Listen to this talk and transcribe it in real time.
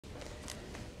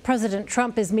President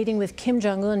Trump is meeting with Kim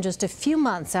Jong-un just a few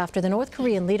months after the North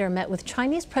Korean leader met with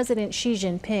Chinese President Xi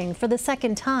Jinping for the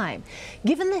second time.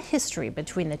 Given the history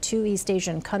between the two East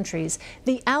Asian countries,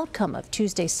 the outcome of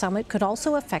Tuesday's summit could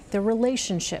also affect their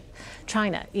relationship.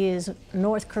 China is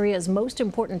North Korea's most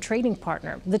important trading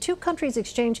partner. The two countries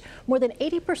exchange more than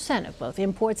 80% of both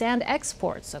imports and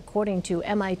exports, according to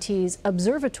MIT's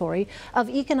Observatory of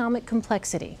Economic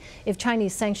Complexity. If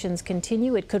Chinese sanctions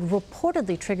continue, it could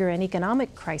reportedly trigger an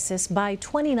economic crisis by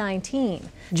 2019.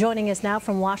 Joining us now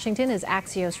from Washington is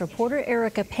Axios reporter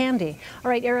Erica Pandey.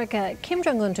 All right, Erica, Kim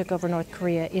Jong-un took over North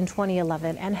Korea in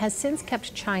 2011 and has since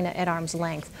kept China at arm's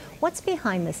length. What's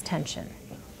behind this tension?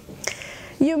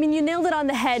 You nailed it on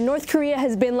the head. North Korea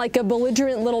has been like a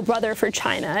belligerent little brother for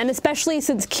China, and especially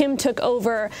since Kim took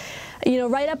over.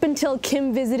 Right up until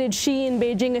Kim visited Xi in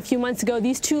Beijing a few months ago,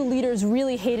 these two leaders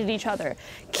really hated each other.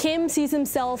 Kim sees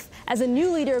himself as a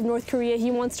new leader of North Korea. He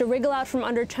wants to wriggle out from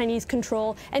under Chinese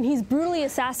control, and he's brutally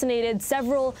assassinated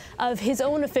several of his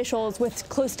own officials with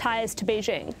close ties to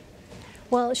Beijing.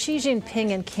 Well, Xi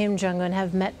Jinping and Kim Jong-un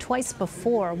have met twice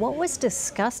before. What was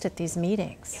discussed at these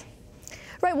meetings?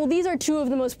 Right. Well, these are two of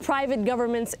the most private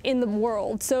governments in the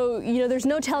world. So, there's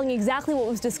no telling exactly what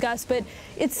was discussed. But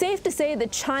it's safe to say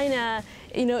that China,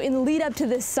 in the lead up to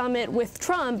this summit with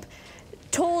Trump,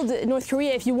 told North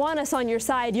Korea, if you want us on your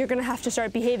side, you're going to have to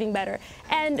start behaving better.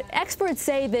 And experts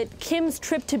say that Kim's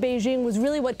trip to Beijing was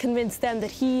really what convinced them that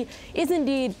he is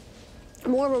indeed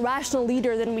more of a rational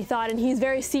leader than we thought. And he's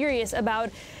very serious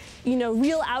about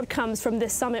real outcomes from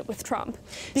this summit with Trump,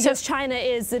 because China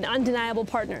is an undeniable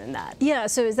partner in that. Yeah,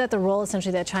 so is that the role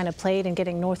essentially that China played in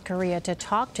getting North Korea to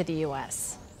talk to the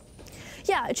U.S.?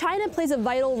 Yeah, China plays a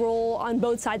vital role on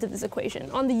both sides of this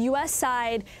equation. On the U.S.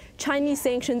 side, Chinese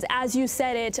sanctions, as you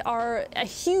said it, are a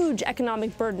huge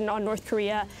economic burden on North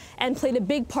Korea and played a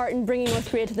big part in bringing North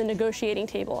Korea to the negotiating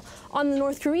table. On the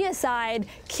North Korea side,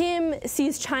 Kim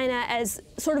sees China as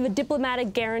sort of a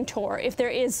diplomatic guarantor if there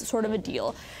is sort of a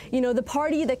deal. The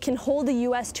party that can hold the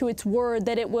U.S. to its word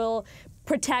that it will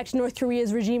protect North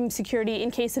Korea's regime security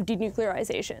in case of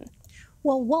denuclearization.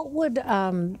 Well, what would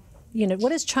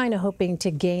what is China hoping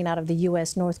to gain out of the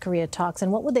U.S.-North Korea talks, and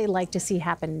what would they like to see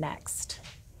happen next?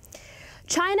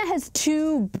 China has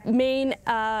two main,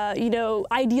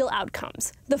 ideal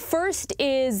outcomes. The first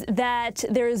is that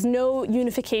there is no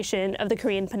unification of the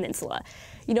Korean peninsula.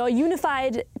 A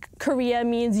unified Korea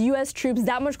means U.S. troops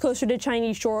that much closer to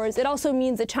Chinese shores. It also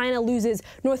means that China loses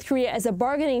North Korea as a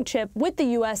bargaining chip with the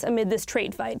U.S. amid this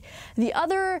trade fight. The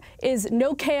other is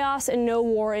no chaos and no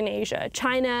war in Asia.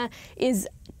 China is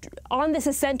on this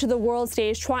ascent to the world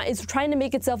stage, is trying to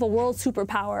make itself a world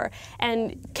superpower,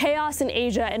 and chaos in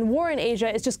Asia and war in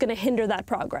Asia is just going to hinder that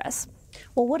progress.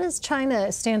 Well, what does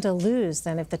China stand to lose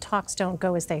then if the talks don't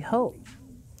go as they hope?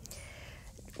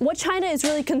 What China is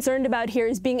really concerned about here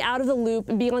is being out of the loop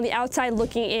and being on the outside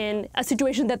looking in, a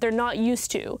situation that they're not used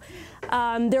to.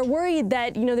 They're worried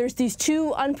that, there's these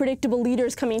two unpredictable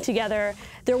leaders coming together.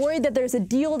 They're worried that there's a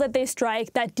deal that they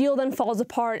strike, that deal then falls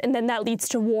apart, and then that leads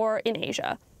to war in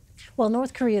Asia. Well,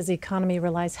 North Korea's economy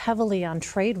relies heavily on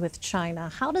trade with China.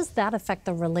 How does that affect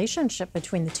the relationship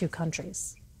between the two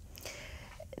countries?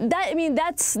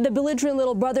 That's the belligerent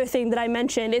little brother thing that I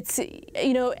mentioned. It's,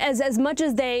 as much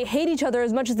as they hate each other,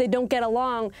 as much as they don't get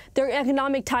along, their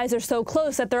economic ties are so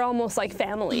close that they're almost like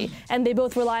family, and they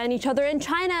both rely on each other. And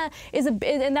China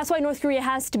and that's why North Korea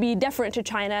has to be deferent to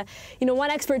China.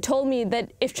 One expert told me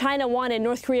that if China wanted,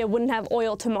 North Korea wouldn't have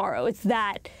oil tomorrow. It's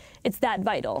that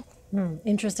vital.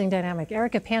 Interesting dynamic.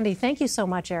 Erica Pandey, thank you so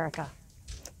much, Erica.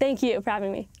 Thank you for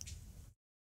having me.